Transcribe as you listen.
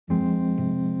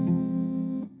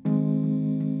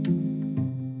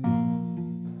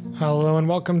Hello and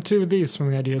welcome to the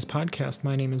Swimming Ideas Podcast.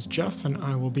 My name is Jeff and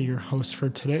I will be your host for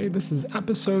today. This is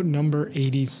episode number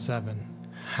 87.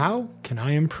 How can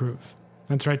I improve?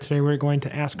 That's right, today we're going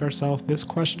to ask ourselves this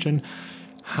question: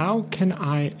 how can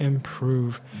I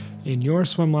improve in your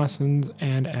swim lessons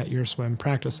and at your swim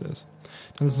practices?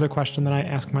 Now, this is a question that I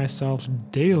ask myself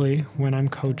daily when I'm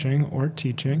coaching or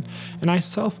teaching, and I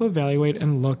self-evaluate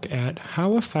and look at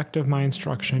how effective my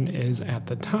instruction is at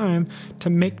the time to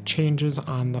make changes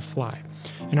on the fly.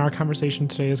 And our conversation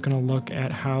today is going to look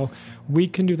at how we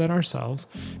can do that ourselves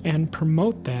and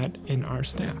promote that in our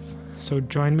staff. So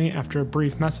join me after a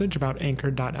brief message about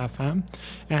Anchor.fm.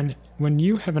 And when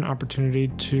you have an opportunity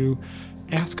to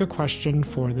ask a question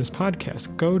for this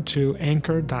podcast, go to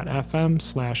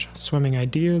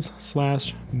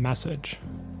anchor.fm/swimmingideas/message.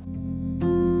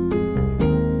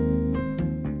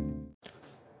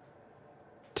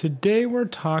 Today we're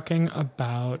talking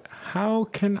about how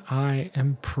can I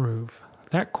improve?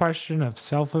 That question of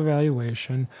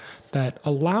self-evaluation that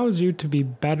allows you to be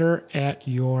better at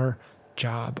your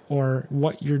job or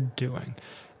what you're doing.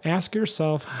 Ask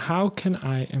yourself, how can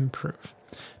I improve?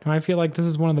 Now, I feel like this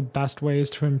is one of the best ways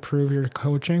to improve your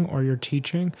coaching or your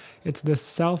teaching. It's this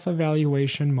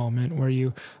self-evaluation moment where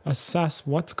you assess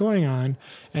what's going on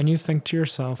and you think to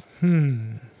yourself,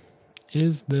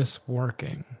 is this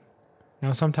working?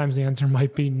 Now, sometimes the answer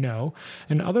might be no,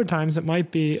 and other times it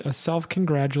might be a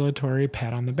self-congratulatory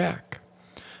pat on the back.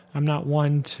 I'm not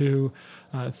one to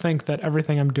think that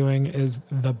everything I'm doing is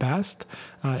the best.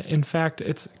 In fact,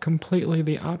 it's completely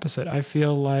the opposite. I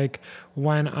feel like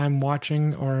when I'm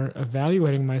watching or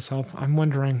evaluating myself, I'm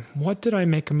wondering, what did I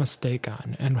make a mistake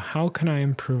on and how can I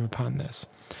improve upon this?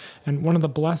 And one of the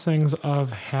blessings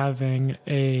of having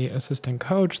an assistant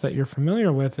coach that you're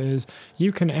familiar with is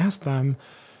you can ask them,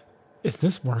 is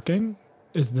this working?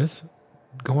 Is this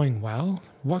going well?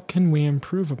 What can we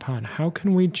improve upon? How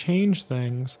can we change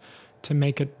things to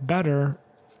make it better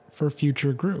for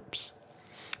future groups?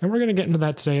 And we're going to get into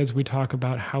that today as we talk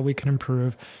about how we can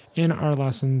improve in our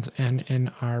lessons and in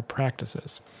our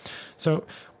practices. So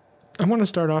I want to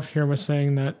start off here with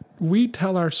saying that we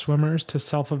tell our swimmers to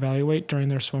self-evaluate during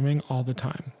their swimming all the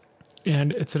time.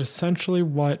 And it's essentially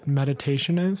what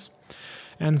meditation is.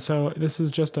 And so this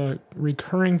is just a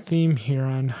recurring theme here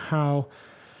on how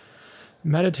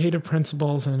meditative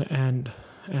principles and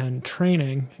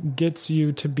training gets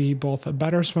you to be both a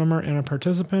better swimmer and a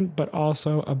participant, but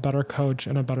also a better coach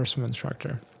and a better swim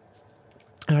instructor.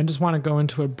 And I just want to go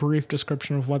into a brief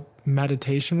description of what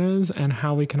meditation is and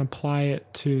how we can apply it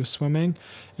to swimming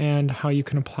and how you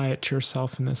can apply it to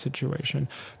yourself in this situation.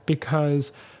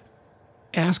 Because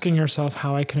asking yourself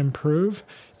how I can improve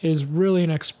is really an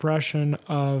expression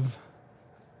of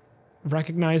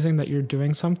recognizing that you're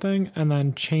doing something and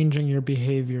then changing your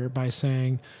behavior by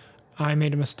saying, I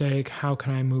made a mistake, how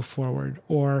can I move forward?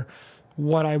 Or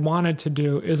what I wanted to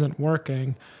do isn't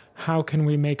working, how can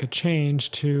we make a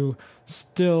change to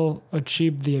still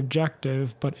achieve the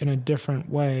objective, but in a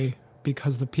different way,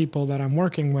 because the people that I'm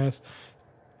working with,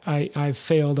 I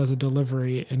failed as a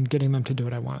delivery in getting them to do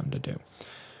what I want them to do.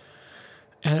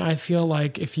 And I feel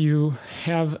like if you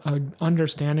have an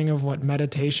understanding of what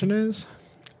meditation is,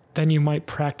 then you might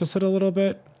practice it a little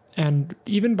bit. And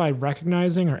even by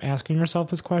recognizing or asking yourself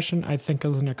this question, I think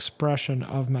is an expression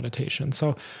of meditation.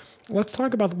 So let's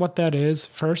talk about what that is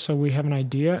first so we have an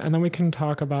idea, and then we can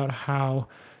talk about how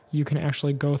you can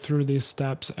actually go through these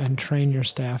steps and train your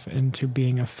staff into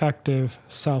being effective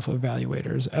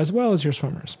self-evaluators as well as your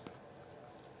swimmers.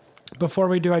 Before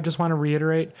we do, I just want to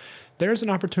reiterate, there's an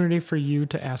opportunity for you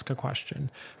to ask a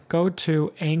question. Go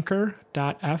to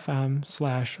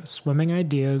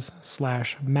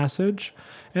anchor.fm/swimmingideas/message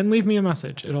and leave me a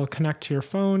message. It'll connect to your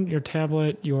phone, your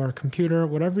tablet, your computer,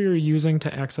 whatever you're using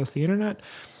to access the internet.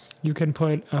 You can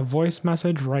put a voice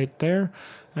message right there,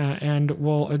 and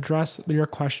we'll address your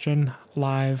question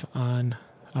live on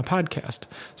a podcast.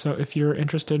 So if you're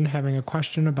interested in having a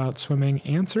question about swimming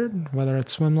answered, whether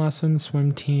it's swim lessons,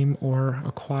 swim team, or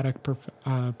aquatic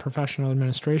professional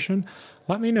administration,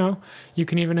 let me know. You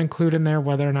can even include in there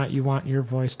whether or not you want your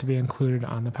voice to be included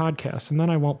on the podcast. And then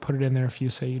I won't put it in there if you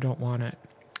say you don't want it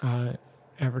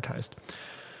advertised.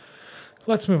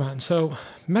 Let's move on. So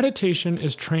meditation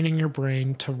is training your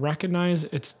brain to recognize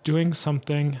it's doing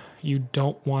something you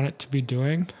don't want it to be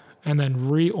doing, and then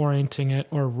reorienting it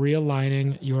or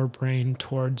realigning your brain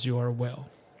towards your will.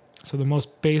 So the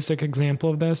most basic example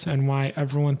of this, and why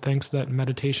everyone thinks that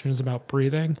meditation is about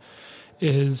breathing,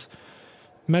 is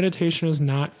meditation is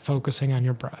not focusing on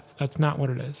your breath. That's not what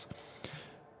it is.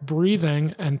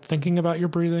 Breathing and thinking about your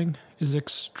breathing is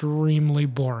extremely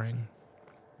boring.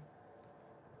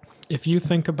 If you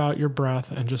think about your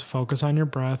breath and just focus on your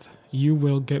breath, you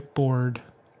will get bored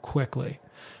quickly.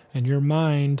 And your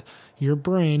mind, your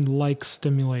brain likes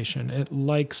stimulation. It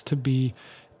likes to be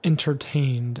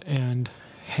entertained and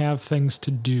have things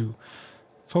to do.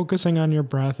 Focusing on your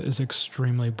breath is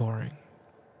extremely boring,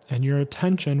 and your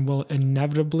attention will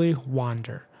inevitably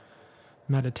wander.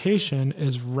 Meditation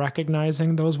is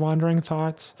recognizing those wandering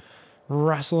thoughts,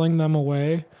 wrestling them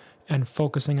away, and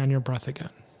focusing on your breath again.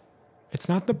 It's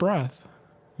not the breath.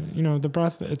 The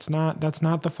breath, that's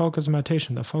not the focus of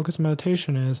meditation. The focus of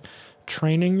meditation is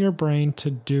training your brain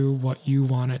to do what you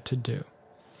want it to do.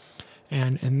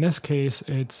 And in this case,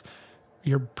 it's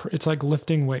like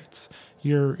lifting weights.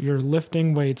 You're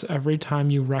lifting weights every time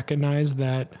you recognize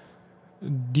that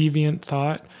deviant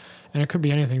thought, and it could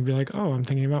be anything. Be like, oh, I'm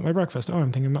thinking about my breakfast. Oh,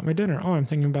 I'm thinking about my dinner. Oh, I'm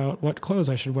thinking about what clothes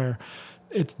I should wear.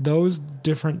 It's those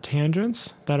different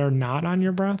tangents that are not on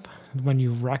your breath. When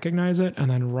you recognize it and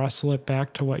then wrestle it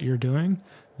back to what you're doing,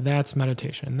 that's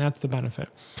meditation. That's the benefit.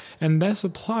 And this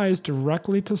applies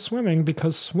directly to swimming,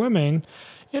 because swimming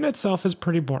in itself is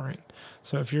pretty boring.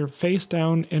 So if you're face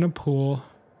down in a pool,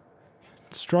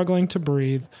 struggling to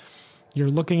breathe, you're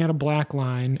looking at a black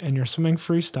line and you're swimming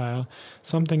freestyle,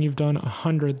 something you've done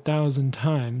 100,000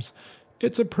 times,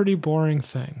 it's a pretty boring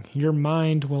thing. Your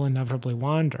mind will inevitably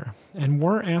wander. And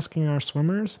we're asking our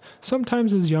swimmers,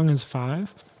 sometimes as young as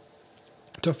 5,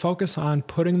 to focus on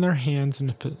putting their hands in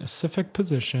a specific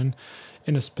position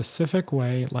in a specific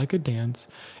way, like a dance,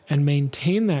 and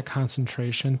maintain that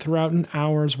concentration throughout an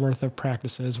hour's worth of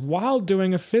practices while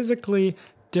doing a physically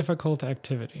difficult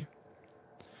activity.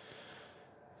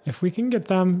 If we can get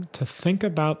them to think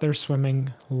about their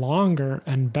swimming longer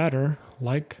and better,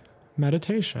 like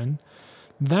meditation,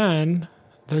 then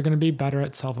they're going to be better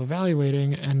at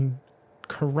self-evaluating and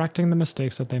correcting the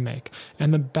mistakes that they make.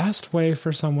 And the best way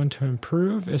for someone to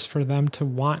improve is for them to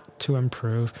want to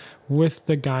improve with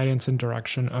the guidance and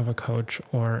direction of a coach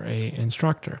or a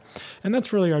instructor. And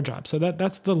that's really our job. So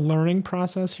that's the learning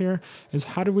process here, is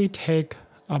how do we take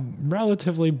a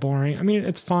relatively boring,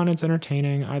 it's fun, it's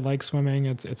entertaining, I like swimming,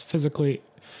 it's physically,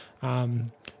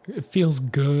 it feels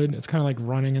good, it's kind of like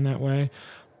running in that way.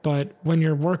 But when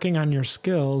you're working on your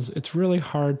skills, it's really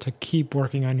hard to keep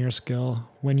working on your skill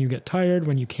when you get tired,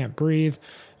 when you can't breathe,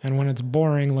 and when it's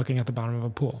boring looking at the bottom of a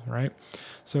pool, right?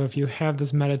 So if you have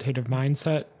this meditative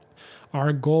mindset,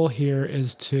 our goal here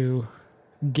is to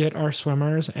get our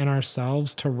swimmers and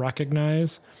ourselves to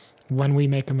recognize when we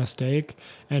make a mistake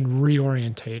and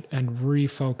reorientate and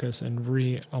refocus and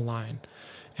realign.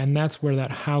 And that's where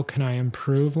that "how can I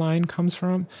improve" line comes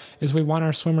from, is we want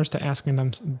our swimmers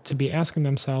to be asking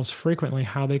themselves frequently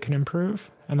how they can improve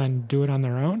and then do it on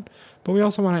their own. But we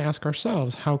also want to ask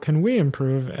ourselves, how can we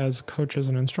improve as coaches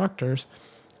and instructors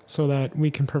so that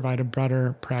we can provide a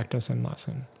better practice and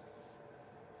lesson.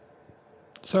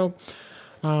 So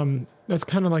that's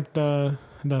kind of like the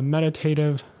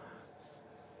meditative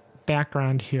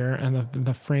background here and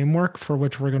the framework for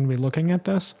which we're going to be looking at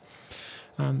this.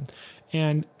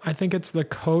 And I think it's the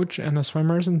coach and the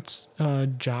swimmer's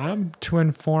job to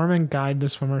inform and guide the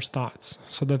swimmer's thoughts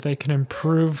so that they can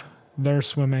improve their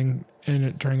swimming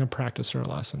during a practice or a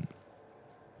lesson.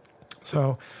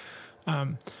 So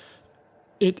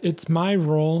it's my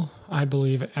role, I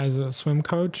believe, as a swim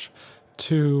coach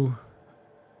to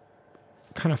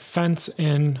kind of fence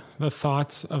in the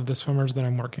thoughts of the swimmers that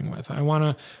I'm working with. I want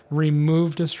to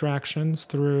remove distractions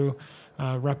through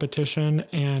repetition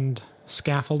and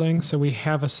scaffolding, so we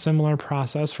have a similar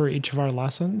process for each of our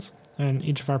lessons and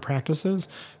each of our practices,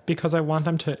 because I want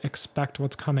them to expect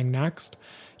what's coming next.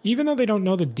 Even though they don't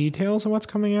know the details of what's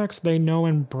coming next, they know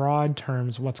in broad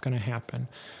terms what's going to happen.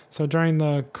 So during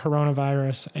the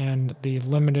coronavirus and the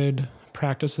limited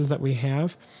practices that we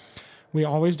have, we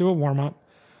always do a warm-up.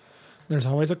 There's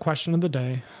always a question of the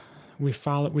day. We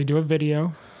do a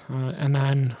video, and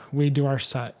then we do our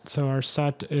set. So our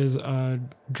set is a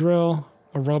drill,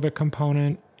 aerobic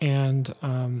component, and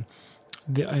an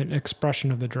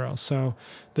expression of the drill. So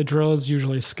the drill is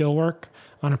usually skill work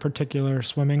on a particular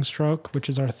swimming stroke, which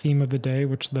is our theme of the day,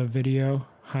 which the video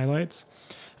highlights.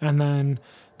 And then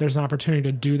there's an opportunity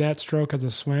to do that stroke as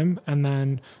a swim. And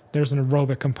then there's an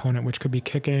aerobic component, which could be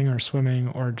kicking or swimming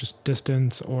or just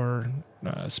distance or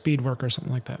speed work or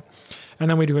something like that. And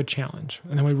then we do a challenge.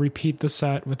 And then we repeat the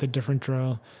set with a different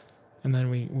drill. And then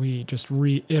we just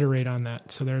reiterate on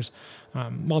that. So there's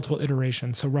multiple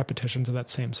iterations, so repetitions of that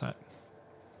same set.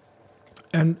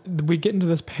 And we get into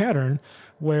this pattern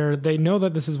where they know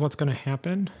that this is what's going to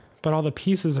happen, but all the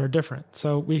pieces are different.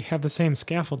 So we have the same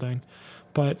scaffolding,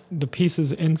 but the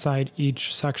pieces inside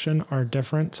each section are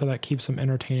different, so that keeps them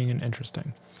entertaining and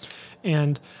interesting.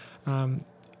 And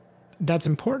that's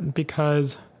important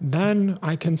because then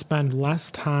I can spend less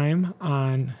time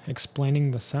on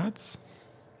explaining the sets,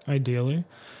 ideally,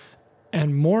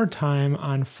 and more time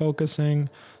on focusing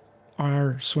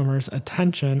our swimmers'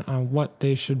 attention on what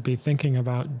they should be thinking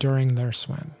about during their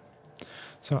swim.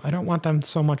 So I don't want them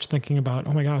so much thinking about,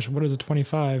 oh my gosh, what is a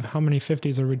 25? How many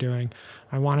 50s are we doing?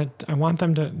 I want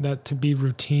them to be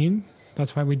routine.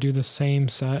 That's why we do the same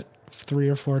set 3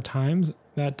 or 4 times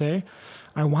that day.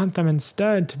 I want them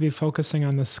instead to be focusing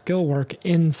on the skill work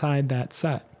inside that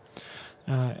set.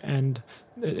 And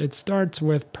it starts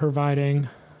with providing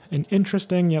an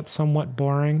interesting yet somewhat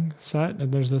boring set.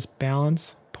 And there's this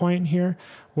balance point here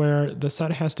where the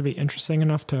set has to be interesting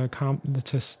enough to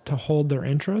hold their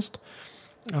interest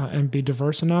and be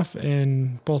diverse enough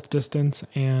in both distance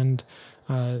and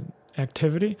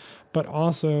activity, but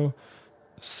also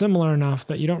similar enough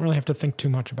that you don't really have to think too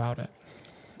much about it.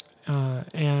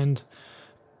 And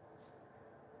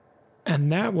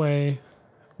that way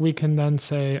we can then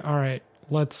say, all right,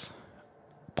 let's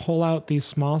pull out these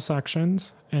small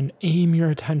sections and aim your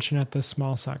attention at this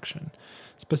small section,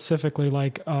 specifically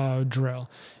like a drill.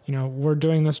 We're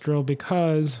doing this drill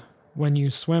because when you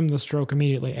swim the stroke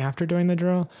immediately after doing the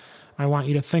drill, I want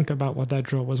you to think about what that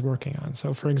drill was working on.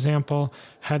 So for example,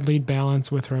 head lead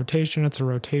balance with rotation, it's a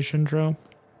rotation drill.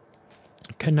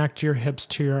 Connect your hips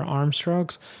to your arm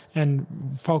strokes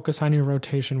and focus on your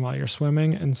rotation while you're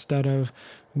swimming instead of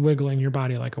wiggling your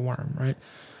body like a worm, right?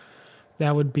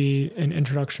 That would be an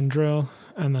introduction drill,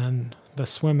 and then the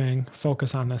swimming,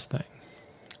 focus on this thing.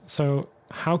 So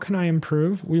how can I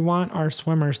improve? We want our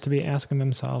swimmers to be asking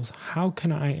themselves, how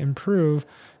can I improve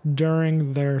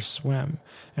during their swim?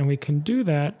 And we can do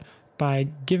that by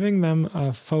giving them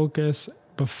a focus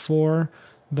before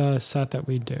the set that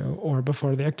we do or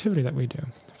before the activity that we do.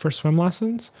 For swim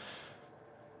lessons,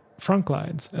 front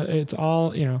glides. It's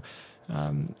all,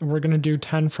 we're going to do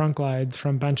 10 front glides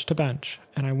from bench to bench.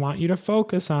 And I want you to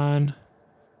focus on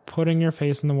putting your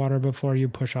face in the water before you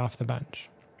push off the bench.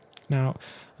 Now,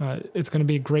 it's going to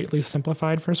be greatly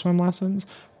simplified for swim lessons,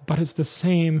 but it's the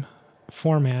same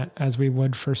format as we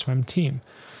would for swim team.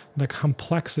 The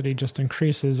complexity just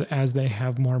increases as they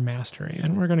have more mastery.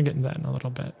 And we're going to get into that in a little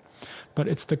bit. But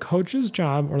it's the coach's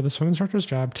job or the swim instructor's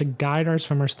job to guide our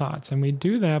swimmers' thoughts. And we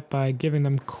do that by giving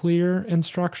them clear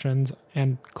instructions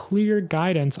and clear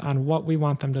guidance on what we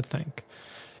want them to think.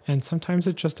 And sometimes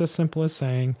it's just as simple as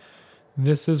saying,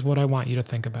 this is what I want you to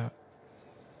think about.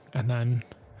 And then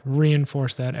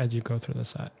reinforce that as you go through the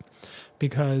set.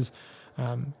 Because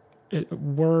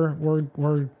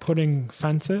we're putting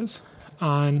fences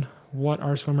on what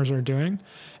our swimmers are doing,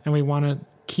 and we want to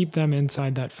keep them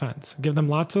inside that fence. Give them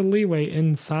lots of leeway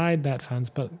inside that fence,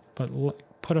 but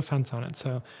put a fence on it.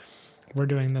 So we're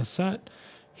doing this set.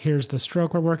 Here's the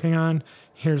stroke we're working on.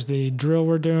 Here's the drill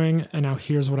we're doing. And now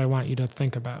here's what I want you to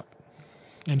think about.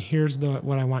 And here's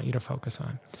what I want you to focus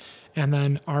on. And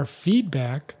then our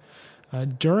feedback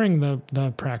during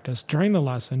the practice, during the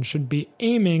lesson, should be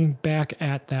aiming back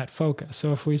at that focus.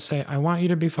 So if we say, I want you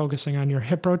to be focusing on your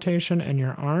hip rotation and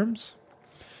your arms,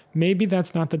 maybe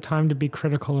that's not the time to be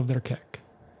critical of their kick.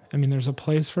 I mean, there's a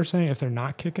place for saying if they're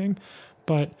not kicking,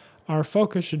 but our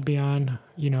focus should be on,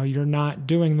 you're not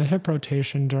doing the hip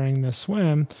rotation during the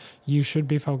swim. You should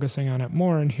be focusing on it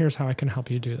more, and here's how I can help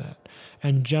you do that.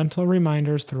 And gentle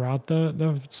reminders throughout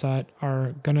the set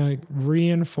are going to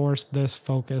reinforce this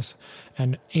focus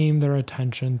and aim their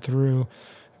attention through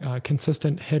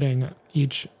consistent hitting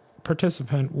each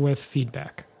participant with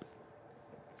feedback.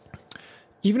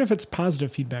 Even if it's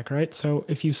positive feedback, right? So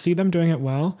if you see them doing it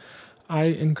well, I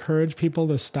encourage people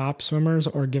to stop swimmers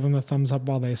or give them a thumbs up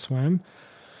while they swim,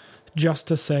 just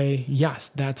to say, yes,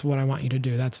 that's what I want you to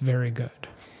do. That's very good.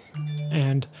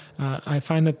 And I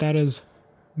find that is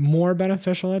more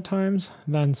beneficial at times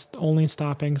than only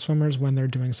stopping swimmers when they're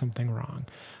doing something wrong.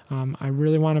 I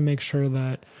really want to make sure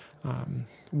that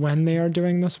when they are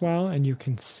doing this well and you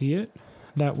can see it,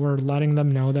 that we're letting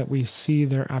them know that we see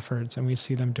their efforts and we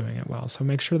see them doing it well. So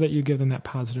make sure that you give them that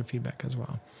positive feedback as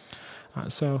well.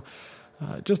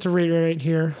 Just to reiterate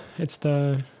here, it's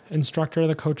the instructor,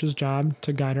 the coach's job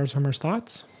to guide our swimmers'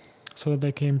 thoughts so that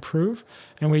they can improve.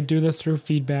 And we do this through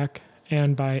feedback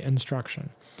and by instruction.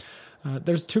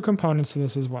 There's 2 components to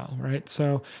this as well, right?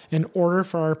 So in order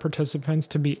for our participants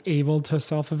to be able to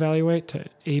self-evaluate,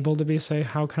 say,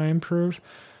 how can I improve?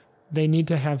 They need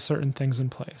to have certain things in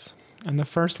place. And the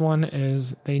first one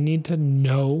is they need to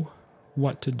know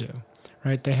what to do,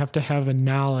 right? They have to have a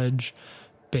knowledge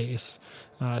base.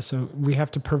 So we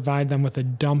have to provide them with a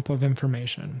dump of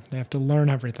information. They have to learn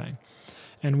everything.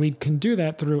 And we can do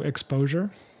that through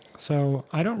exposure. So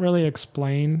I don't really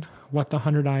explain what the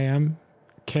 100 IM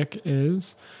kick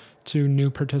is to new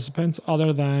participants,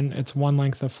 other than it's one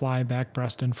length of fly, back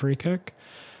breast, and free kick.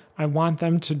 I want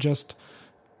them to just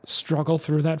struggle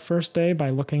through that first day by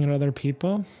looking at other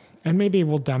people. And maybe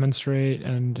we'll demonstrate,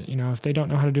 and if they don't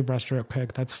know how to do breaststroke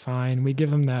kick, that's fine. We give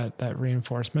them that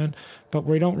reinforcement, but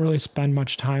we don't really spend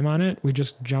much time on it. We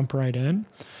just jump right in,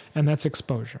 and that's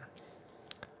exposure.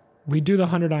 We do the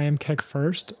 100 IM kick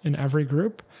first in every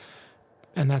group,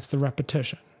 and that's the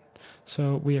repetition.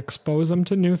 So we expose them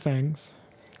to new things.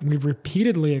 We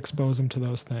repeatedly expose them to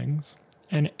those things.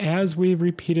 And as we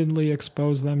repeatedly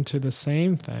expose them to the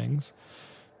same things,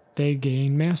 they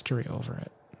gain mastery over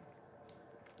it.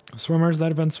 Swimmers that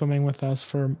have been swimming with us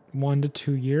for 1 to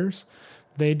 2 years,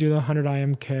 they do the 100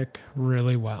 IM kick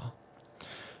really well.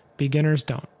 Beginners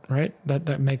don't, right?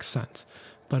 That makes sense.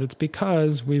 But it's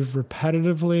because we've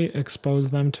repetitively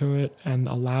exposed them to it and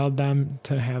allowed them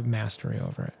to have mastery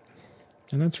over it.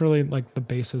 And that's really like the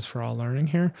basis for all learning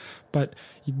here. But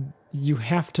you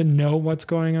have to know what's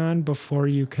going on before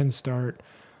you can start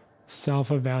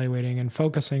self-evaluating and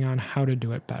focusing on how to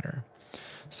do it better.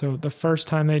 So the first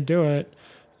time they do it,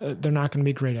 they're not going to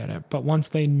be great at it. But once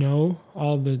they know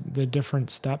all the different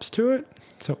steps to it,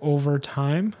 so over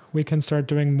time, we can start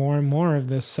doing more and more of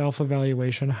this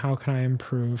self-evaluation. How can I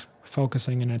improve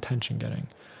focusing and attention getting?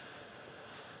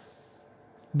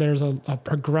 There's a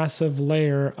progressive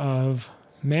layer of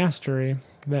mastery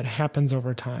that happens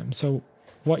over time. So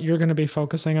what you're going to be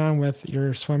focusing on with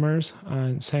your swimmers,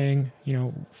 saying,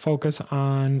 focus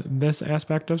on this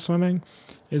aspect of swimming,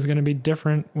 is going to be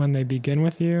different when they begin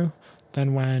with you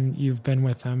than when you've been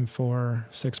with them for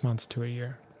 6 months to a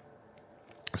year.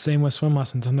 Same with swim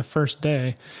lessons. On the first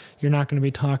day, you're not going to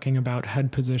be talking about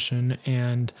head position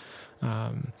and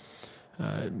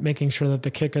making sure that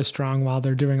the kick is strong while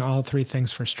they're doing all 3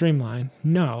 things for streamline.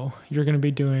 No, you're going to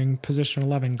be doing position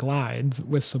 11 glides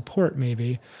with support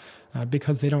maybe,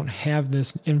 because they don't have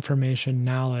this information,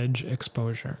 knowledge,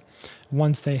 exposure.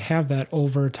 Once they have that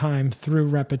over time through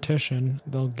repetition,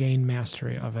 they'll gain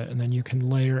mastery of it, and then you can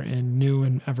layer in new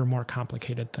and ever more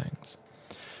complicated things.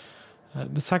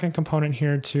 The second component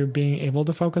here to being able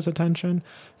to focus attention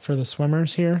for the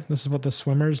swimmers here, this is what the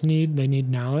swimmers need. They need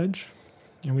knowledge,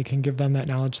 and we can give them that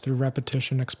knowledge through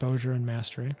repetition, exposure, and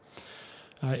mastery,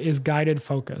 is guided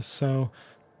focus. So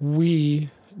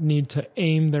we need to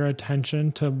aim their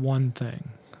attention to one thing.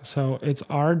 So it's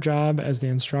our job as the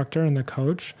instructor and the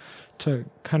coach to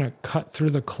kind of cut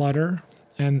through the clutter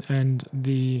and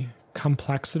the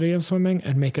complexity of swimming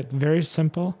and make it very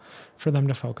simple for them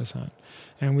to focus on.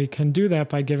 And we can do that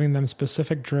by giving them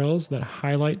specific drills that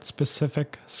highlight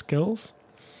specific skills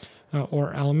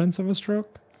or elements of a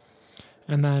stroke,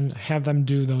 and then have them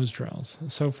do those drills.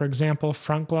 So for example,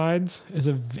 front glides is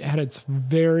at its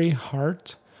very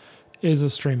heart is a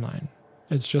streamline.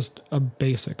 It's just a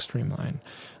basic streamline.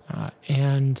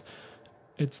 And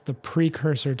it's the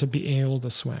precursor to being able to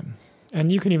swim. And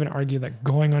you can even argue that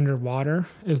going underwater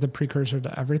is the precursor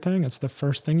to everything. It's the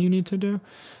first thing you need to do.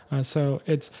 So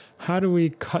it's how do we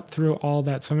cut through all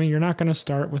that swimming? You're not going to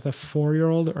start with a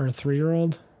 4-year-old or a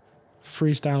 3-year-old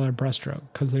freestyle or breaststroke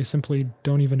because they simply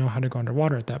don't even know how to go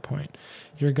underwater at that point.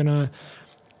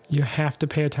 You have to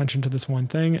pay attention to this one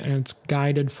thing, and it's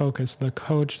guided focus. The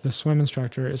coach, the swim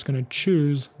instructor, is going to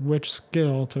choose which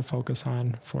skill to focus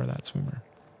on for that swimmer.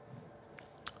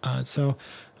 So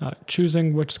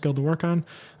choosing which skill to work on,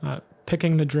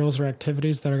 picking the drills or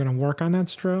activities that are going to work on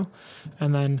that drill,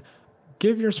 and then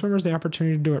give your swimmers the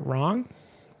opportunity to do it wrong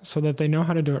so that they know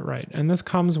how to do it right. And this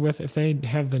comes with, if they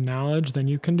have the knowledge, then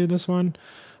you can do this one.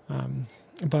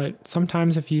 But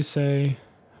sometimes if you say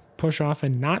push off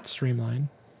and not streamline,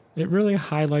 it really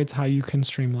highlights how you can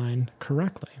streamline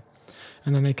correctly.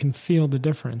 And then they can feel the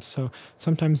difference. So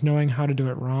sometimes knowing how to do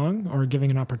it wrong or giving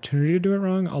an opportunity to do it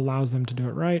wrong allows them to do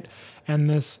it right. And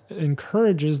this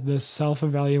encourages this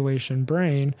self-evaluation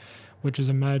brain, which is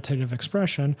a meditative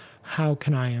expression. How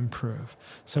can I improve?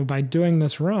 So by doing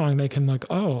this wrong, they can look,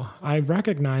 oh, I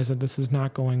recognize that this is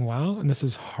not going well and this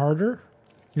is harder.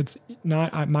 It's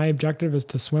not, my objective is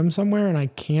to swim somewhere and I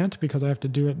can't because I have to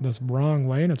do it this wrong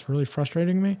way and it's really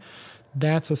frustrating me.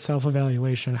 That's a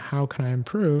self-evaluation. How can I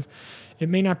improve? It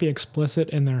may not be explicit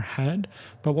in their head,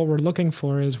 but what we're looking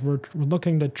for is we're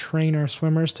looking to train our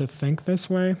swimmers to think this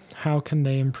way. How can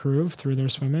they improve through their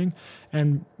swimming?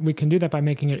 And we can do that by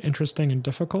making it interesting and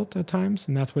difficult at times,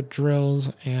 and that's what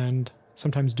drills and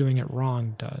sometimes doing it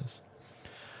wrong does.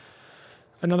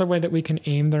 Another way that we can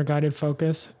aim their guided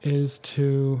focus is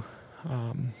to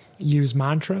use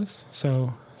mantras,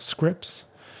 so scripts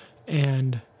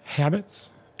and habits,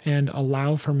 and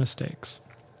allow for mistakes.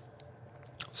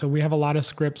 So we have a lot of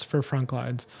scripts for front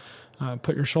glides.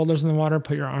 Put your shoulders in the water,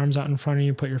 put your arms out in front of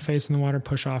you, put your face in the water,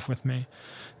 push off with me.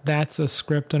 That's a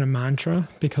script and a mantra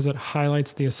because it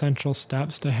highlights the essential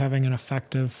steps to having an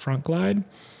effective front glide.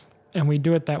 And we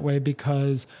do it that way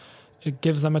because it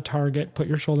gives them a target. Put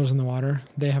your shoulders in the water.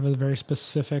 They have a very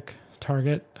specific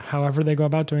target. However they go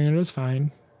about doing it is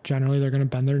fine. Generally, they're going to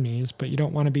bend their knees, but you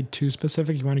don't want to be too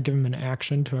specific. You want to give them an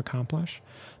action to accomplish.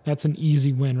 That's an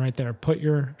easy win right there. Put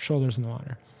your shoulders in the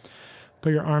water.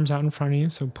 Put your arms out in front of you,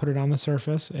 so put it on the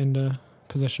surface into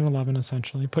position 11,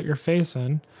 essentially. Put your face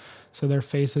in, so their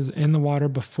face is in the water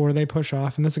before they push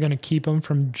off, and this is going to keep them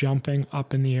from jumping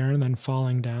up in the air and then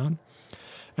falling down.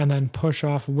 And then push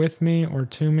off with me or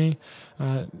to me,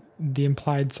 the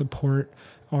implied support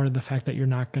or the fact that you're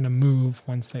not going to move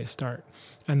once they start.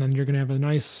 And then you're going to have a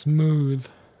nice smooth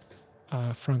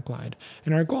front glide.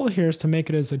 And our goal here is to make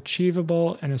it as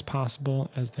achievable and as possible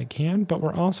as they can, but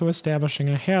we're also establishing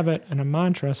a habit and a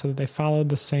mantra so that they follow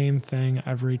the same thing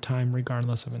every time,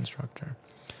 regardless of instructor.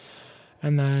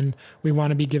 And then we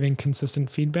want to be giving consistent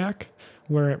feedback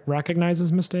where it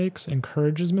recognizes mistakes,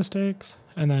 encourages mistakes,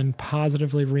 and then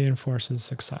positively reinforces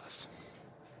success.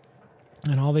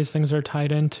 And all these things are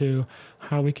tied into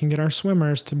how we can get our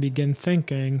swimmers to begin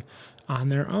thinking on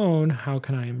their own, how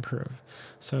can I improve?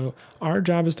 So our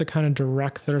job is to kind of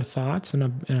direct their thoughts in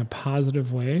a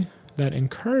positive way that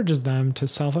encourages them to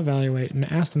self-evaluate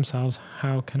and ask themselves,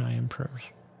 how can I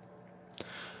improve?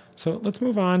 So let's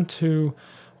move on to,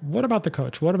 what about the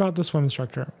coach? What about the swim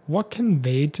instructor? What can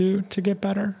they do to get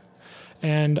better?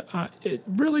 And it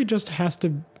really just has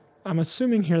to, I'm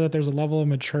assuming here that there's a level of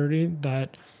maturity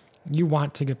that you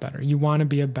want to get better. You want to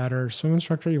be a better swim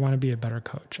instructor. You want to be a better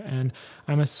coach. And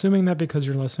I'm assuming that because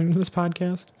you're listening to this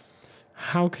podcast.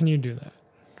 How can you do that?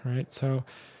 Right? So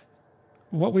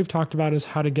what we've talked about is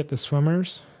how to get the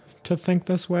swimmers to think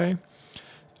this way.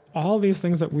 All these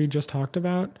things that we just talked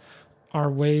about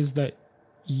are ways that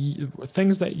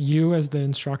things that you as the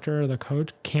instructor or the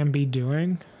coach can be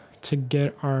doing to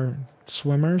get our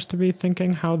swimmers to be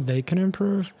thinking how they can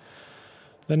improve.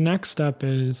 The next step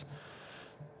is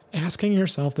asking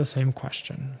yourself the same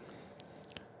question.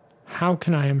 How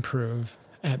can I improve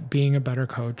at being a better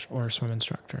coach or swim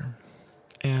instructor?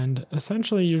 And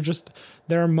essentially,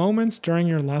 there are moments during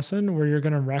your lesson where you're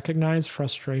going to recognize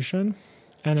frustration.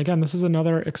 And again, this is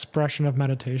another expression of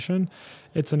meditation.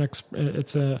 It's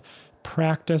a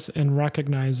practice in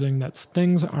recognizing that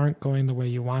things aren't going the way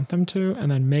you want them to, and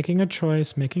then making a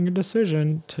choice, making a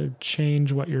decision to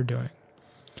change what you're doing.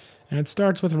 And it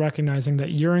starts with recognizing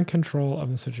that you're in control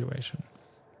of the situation.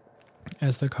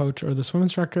 As the coach or the swim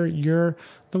instructor, you're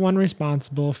the one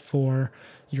responsible for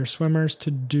your swimmers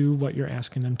to do what you're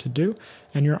asking them to do.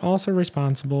 And you're also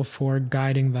responsible for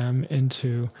guiding them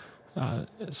into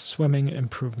swimming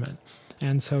improvement.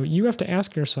 And so you have to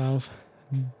ask yourself,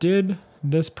 did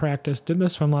this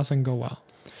swim lesson go well?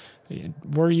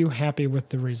 Were you happy with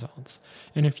the results?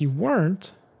 And if you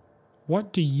weren't,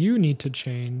 what do you need to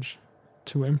change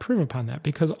to improve upon that?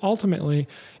 Because ultimately,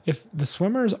 if the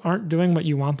swimmers aren't doing what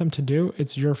you want them to do,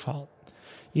 it's your fault.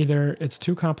 Either it's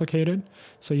too complicated,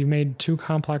 so you made too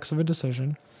complex of a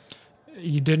decision,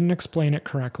 you didn't explain it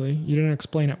correctly, you didn't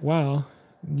explain it well,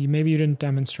 maybe you didn't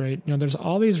demonstrate. There's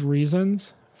all these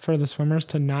reasons for the swimmers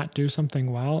to not do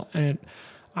something well, and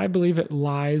I believe it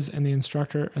lies in the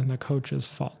instructor and the coach's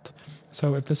fault.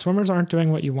 So if the swimmers aren't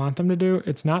doing what you want them to do,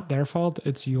 it's not their fault,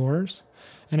 it's yours.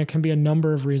 And it can be a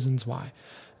number of reasons why.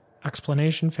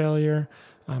 Explanation failure,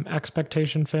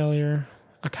 expectation failure,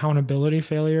 accountability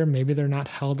failure. Maybe they're not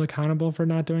held accountable for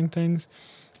not doing things.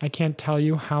 I can't tell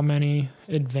you how many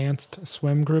advanced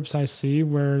swim groups I see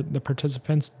where the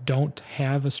participants don't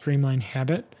have a streamline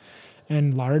habit.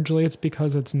 And largely it's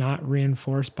because it's not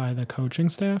reinforced by the coaching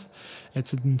staff.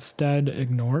 It's instead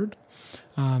ignored.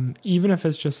 Even if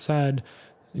it's just said,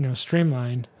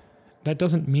 streamline, that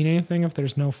doesn't mean anything if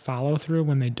there's no follow through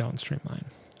when they don't streamline,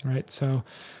 right? So,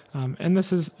 and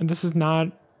this is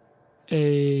not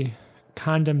a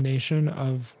condemnation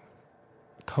of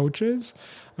coaches.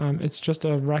 It's just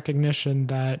a recognition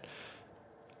that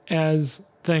as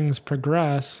things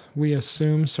progress, we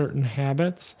assume certain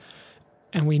habits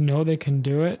and we know they can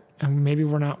do it. And maybe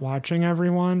we're not watching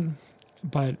everyone,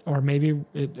 or maybe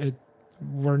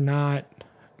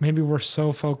maybe we're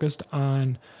so focused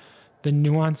on the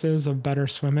nuances of better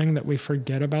swimming that we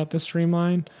forget about the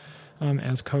streamline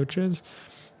as coaches.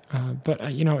 But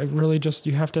it really just,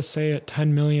 you have to say it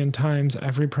 10 million times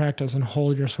every practice and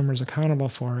hold your swimmers accountable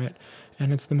for it.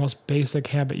 And it's the most basic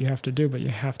habit you have to do, but you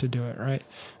have to do it, right?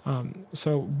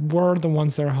 So we're the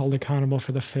ones that are held accountable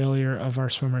for the failure of our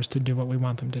swimmers to do what we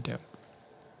want them to do.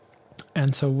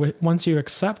 And so once you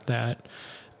accept that,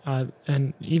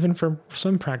 And even for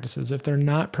swim practices, if they're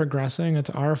not progressing, it's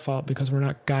our fault because we're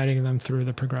not guiding them through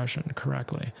the progression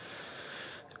correctly.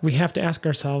 We have to ask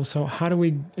ourselves, so how do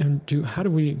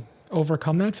we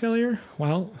overcome that failure?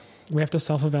 Well, we have to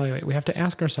self-evaluate. We have to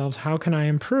ask ourselves, how can I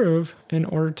improve in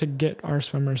order to get our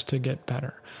swimmers to get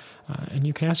better? And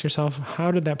you can ask yourself,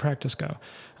 how did that practice go?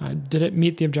 Did it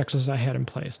meet the objectives I had in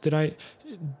place?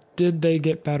 Did they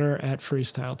get better at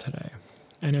freestyle today?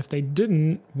 And if they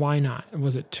didn't, why not?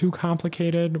 Was it too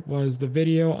complicated? Was the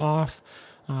video off?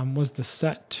 Was the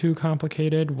set too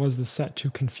complicated? Was the set too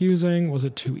confusing? Was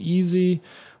it too easy?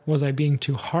 Was I being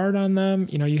too hard on them?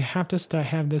 You have to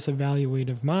have this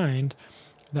evaluative mind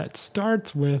that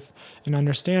starts with an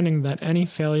understanding that any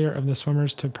failure of the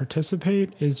swimmers to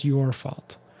participate is your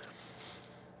fault.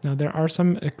 Now, there are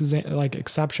some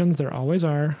exceptions. There always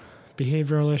are.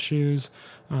 Behavioral issues,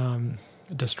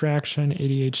 distraction,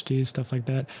 ADHD, stuff like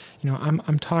that.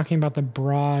 I'm talking about the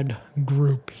broad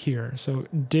group here. So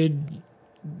did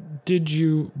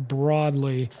you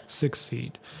broadly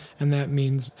succeed? And that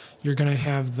means you're going to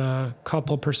have the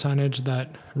couple percentage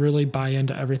that really buy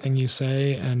into everything you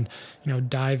say and,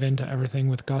 dive into everything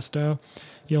with gusto.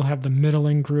 You'll have the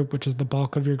middling group, which is the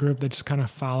bulk of your group that just kind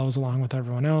of follows along with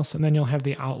everyone else. And then you'll have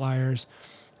the outliers,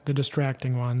 the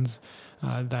distracting ones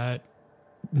that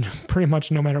pretty much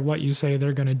no matter what you say,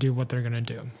 they're going to do what they're going to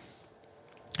do.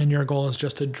 And your goal is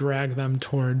just to drag them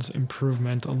towards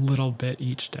improvement a little bit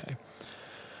each day.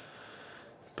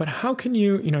 But how can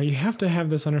you have to have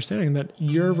this understanding that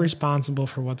you're responsible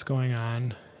for what's going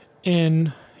on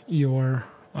in your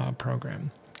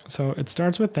program. So it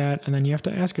starts with that, and then you have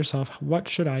to ask yourself, what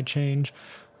should I change?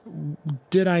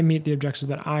 Did I meet the objectives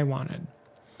that I wanted?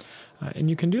 And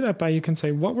you can do that you can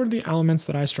say, what were the elements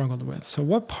that I struggled with? So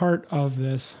what part of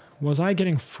this was I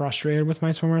getting frustrated with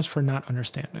my swimmers for not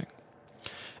understanding?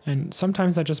 And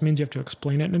sometimes that just means you have to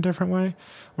explain it in a different way,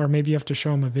 or maybe you have to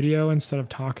show them a video instead of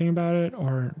talking about it,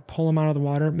 or pull them out of the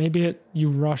water. Maybe you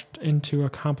rushed into a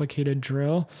complicated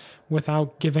drill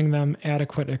without giving them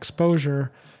adequate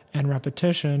exposure and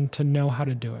repetition to know how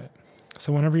to do it.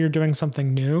 So whenever you're doing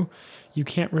something new, you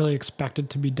can't really expect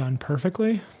it to be done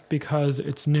perfectly because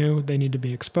it's new. They need to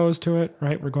be exposed to it,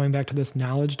 right? We're going back to this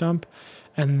knowledge dump,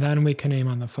 and then we can aim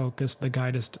on the focus, the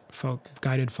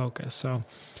guided focus. So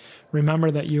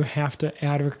remember that you have to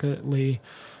adequately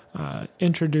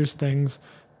introduce things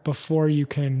before you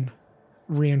can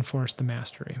reinforce the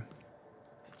mastery.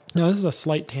 Now, this is a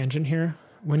slight tangent here.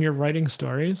 When you're writing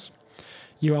stories,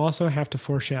 you also have to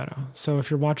foreshadow. So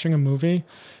if you're watching a movie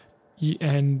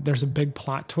and there's a big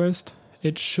plot twist,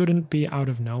 it shouldn't be out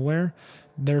of nowhere.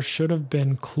 There should have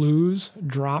been clues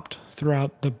dropped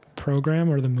throughout the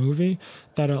program or the movie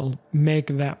that'll make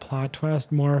that plot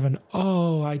twist more of an,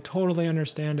 oh, I totally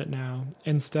understand it now,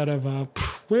 instead of a,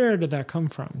 where did that come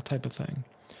from type of thing.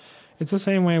 It's the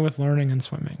same way with learning and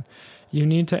swimming. You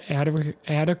need to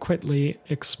adequately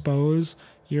expose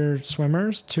your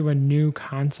swimmers to a new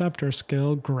concept or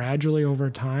skill gradually over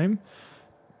time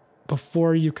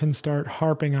before you can start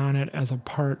harping on it as a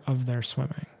part of their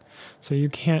swimming. So you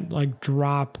can't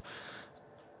drop,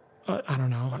 I don't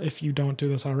know if you don't do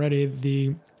this already,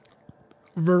 the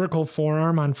vertical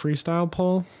forearm on freestyle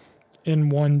pull in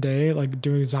one day,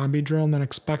 doing zombie drill, and then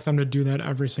expect them to do that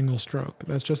every single stroke.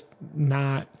 That's just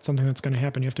not something that's going to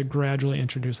happen. You have to gradually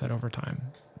introduce that over time.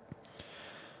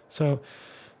 So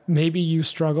maybe you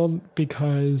struggled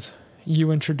because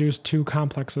you introduced too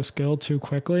complex a skill too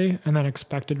quickly and then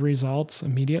expected results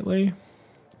immediately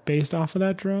based off of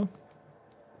that drill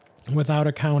without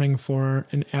accounting for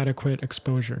an adequate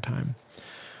exposure time.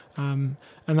 And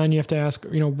then you have to ask,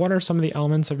 what are some of the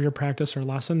elements of your practice or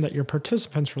lesson that your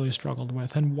participants really struggled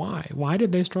with, and why? Why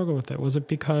did they struggle with it? Was it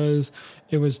because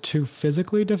it was too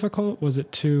physically difficult? Was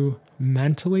it too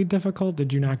mentally difficult?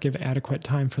 Did you not give adequate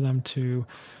time for them to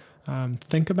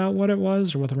think about what it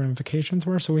was or what the ramifications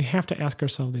were? So we have to ask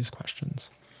ourselves these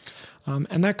questions.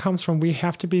 And that comes from, we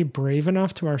have to be brave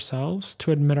enough to ourselves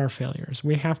to admit our failures.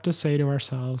 We have to say to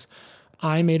ourselves,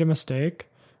 I made a mistake.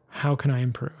 How can I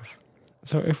improve?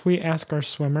 So if we ask our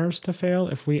swimmers to fail,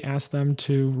 if we ask them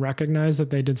to recognize that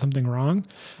they did something wrong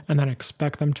and then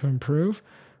expect them to improve,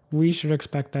 we should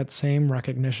expect that same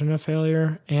recognition of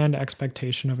failure and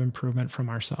expectation of improvement from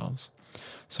ourselves.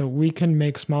 So we can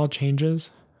make small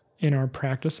changes in our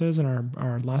practices and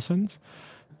our lessons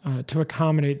to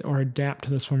accommodate or adapt to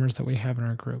the swimmers that we have in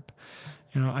our group.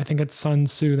 I think it's Sun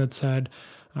Tzu that said,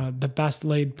 the best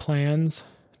laid plans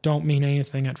don't mean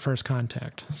anything at first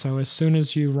contact. So as soon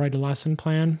as you write a lesson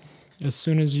plan, as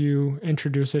soon as you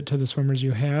introduce it to the swimmers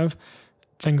you have,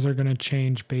 things are going to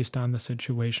change based on the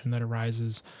situation that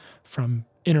arises from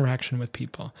interaction with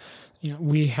people.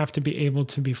 We have to be able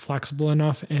to be flexible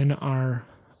enough in our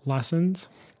lessons,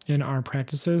 in our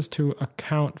practices, to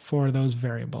account for those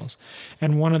variables.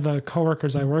 And one of the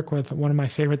coworkers I work with, one of my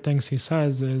favorite things he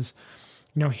says is,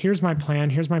 here's my plan,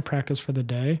 here's my practice for the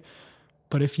day.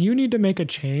 But if you need to make a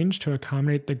change to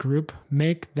accommodate the group,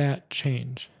 make that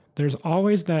change. There's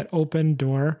always that open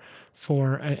door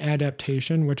for an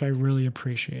adaptation, which I really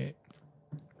appreciate.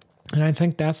 And I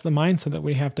think that's the mindset that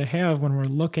we have to have when we're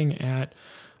looking at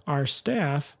our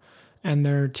staff and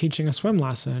they're teaching a swim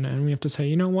lesson. And we have to say,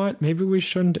 you know what, maybe we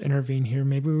shouldn't intervene here.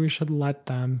 Maybe we should let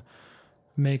them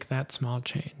make that small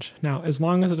change. Now, as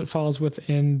long as it falls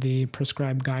within the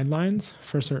prescribed guidelines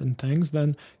for certain things,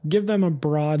 then give them a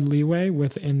broad leeway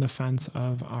within the fence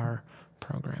of our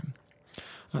program.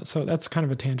 So that's kind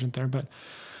of a tangent there, but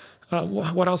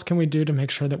what else can we do to make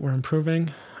sure that we're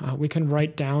improving? We can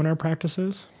write down our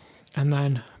practices and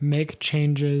then make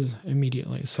changes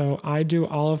immediately. So I do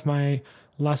all of my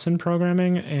lesson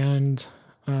programming and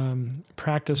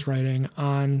practice writing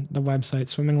on the website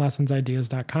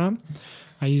swimminglessonsideas.com.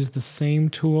 I use the same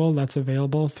tool that's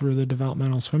available through the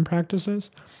developmental swim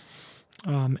practices.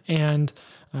 And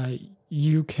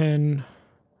you can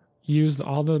use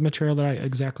all the material that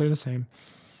exactly the same.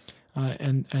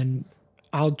 And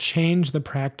I'll change the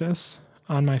practice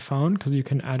on my phone because you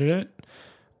can edit it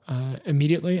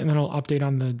immediately, and then I'll update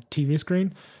on the TV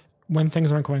screen when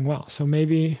things aren't going well. So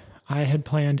maybe I had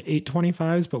planned 8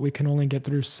 25s, but we can only get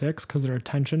through 6 because there are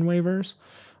tension waivers.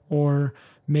 Or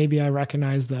maybe I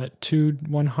recognize that 2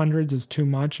 100s is too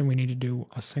much and we need to do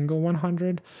a single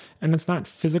 100. And it's not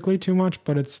physically too much,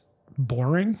 but it's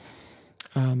boring.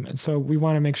 And so we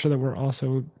want to make sure that we're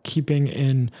also keeping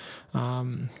in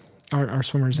our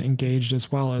swimmers engaged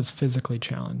as well as physically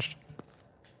challenged.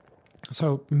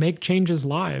 So make changes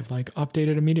live, like update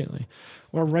it immediately,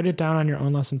 or write it down on your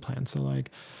own lesson plan. So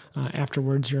like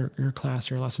afterwards, your class,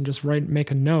 your lesson, just make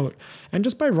a note. And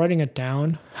just by writing it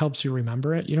down helps you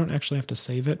remember it. You don't actually have to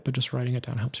save it, but just writing it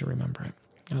down helps you remember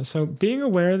it. So being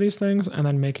aware of these things and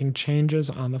then making changes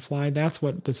on the fly, that's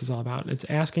what this is all about. It's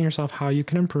asking yourself how you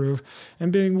can improve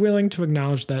and being willing to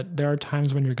acknowledge that there are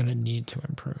times when you're going to need to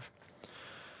improve.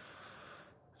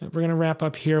 We're going to wrap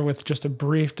up here with just a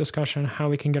brief discussion on how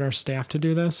we can get our staff to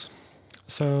do this.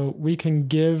 So we can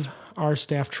give our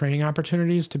staff training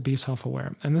opportunities to be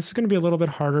self-aware. And this is going to be a little bit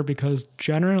harder because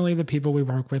generally the people we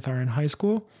work with are in high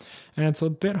school. And it's a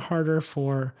bit harder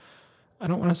for, I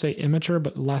don't want to say immature,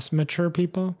 but less mature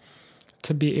people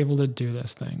to be able to do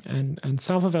this thing. And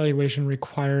self-evaluation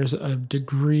requires a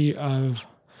degree of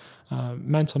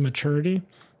mental maturity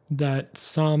that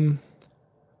some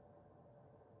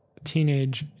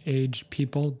teenage age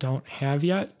people don't have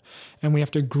yet, and we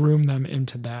have to groom them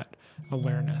into that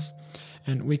awareness.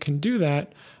 And we can do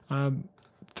that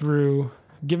through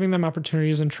giving them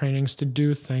opportunities and trainings to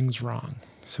do things wrong.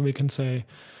 So we can say,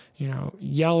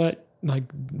 yell at,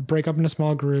 break up into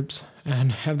small groups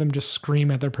and have them just scream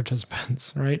at their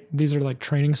participants, right? These are like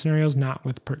training scenarios, not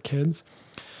with kids.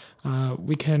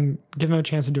 We can give them a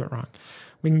chance to do it wrong.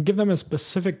 We can give them a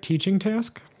specific teaching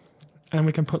task, and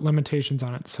we can put limitations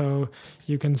on it. So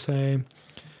you can say,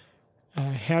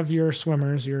 have your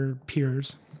swimmers, your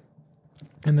peers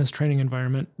in this training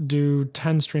environment, do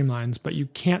 10 streamlines, but you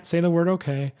can't say the word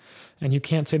okay, and you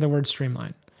can't say the word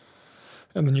streamline.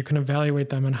 And then you can evaluate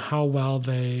them and how well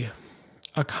they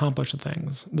accomplish the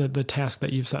things, the task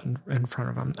that you've set in front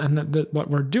of them. And what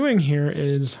we're doing here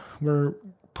is we're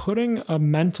putting a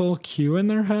mental cue in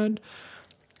their head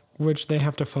which they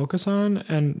have to focus on.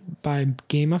 And by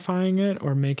gamifying it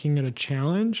or making it a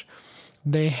challenge,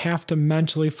 they have to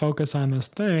mentally focus on this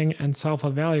thing and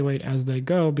self-evaluate as they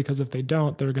go, because if they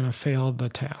don't, they're going to fail the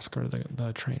task or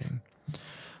the training.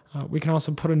 We can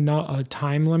also put a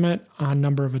time limit on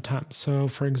number of attempts. So,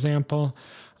 for example,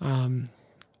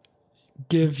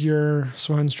 give your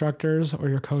swim instructors or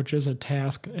your coaches a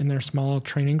task in their small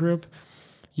training group.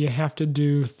 You have to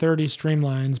do 30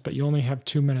 streamlines, but you only have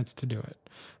 2 minutes to do it.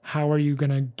 How are you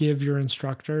going to give your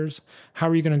instructors, how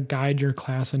are you going to guide your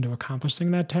class into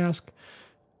accomplishing that task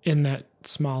in that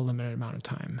small limited amount of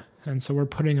time? And so we're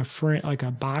putting a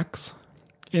box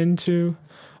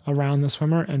around the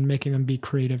swimmer and making them be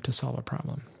creative to solve a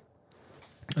problem.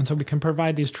 And so we can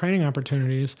provide these training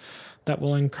opportunities that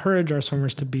will encourage our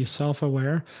swimmers to be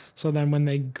self-aware. So then when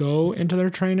they go into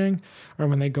their training, or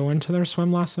when they go into their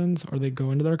swim lessons, or they go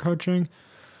into their coaching,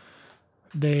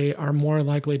 they are more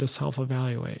likely to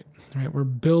self-evaluate, right? We're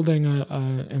building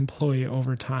an employee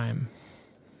over time.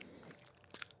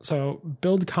 So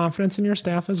build confidence in your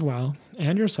staff as well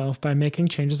and yourself by making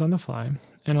changes on the fly.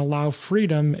 and allow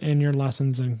freedom in your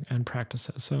lessons and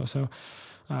practices. So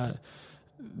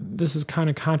this is kind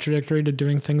of contradictory to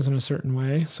doing things in a certain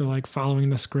way. So like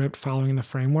following the script, following the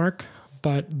framework,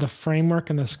 but the framework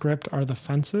and the script are the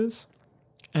fences.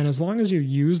 And as long as you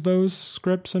use those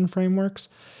scripts and frameworks,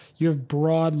 you have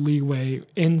broad leeway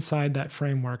inside that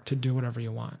framework to do whatever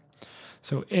you want.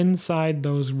 So inside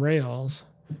those rails,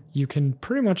 you can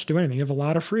pretty much do anything. You have a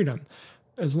lot of freedom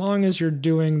as long as you're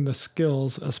doing the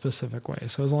skills a specific way.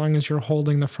 So as long as you're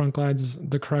holding the front glides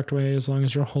the correct way, as long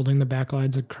as you're holding the back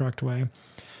glides the correct way,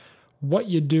 what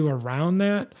you do around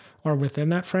that or within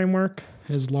that framework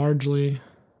is largely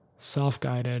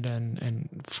self-guided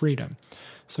and freedom.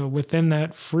 So within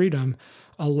that freedom,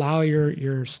 allow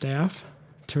your staff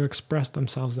to express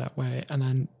themselves that way. And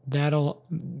then that'll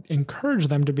encourage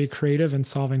them to be creative in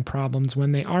solving problems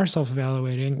when they are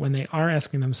self-evaluating, when they are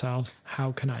asking themselves,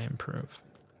 how can I improve?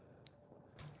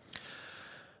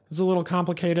 It's a little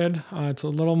complicated. It's a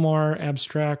little more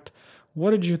abstract.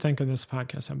 What did you think of this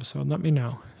podcast episode? Let me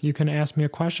know. You can ask me a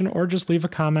question or just leave a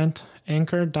comment,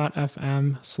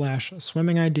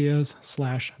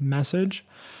 anchor.fm/swimmingideas/message,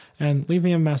 and leave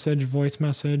me a message, voice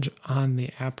message on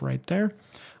the app right there.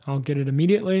 I'll get it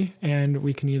immediately, and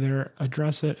we can either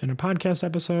address it in a podcast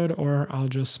episode or I'll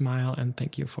just smile and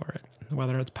thank you for it,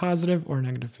 whether it's positive or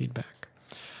negative feedback.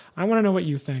 I want to know what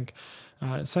you think.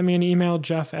 Send me an email,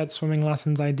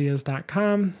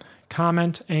 jeff@swimminglessonsideas.com.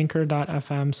 Comment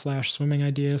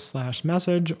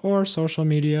anchor.fm/swimmingideas/message or social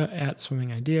media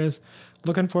 @swimmingideas.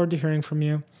 Looking forward to hearing from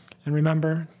you. And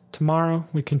remember, tomorrow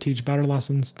we can teach better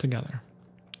lessons together.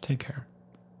 Take care.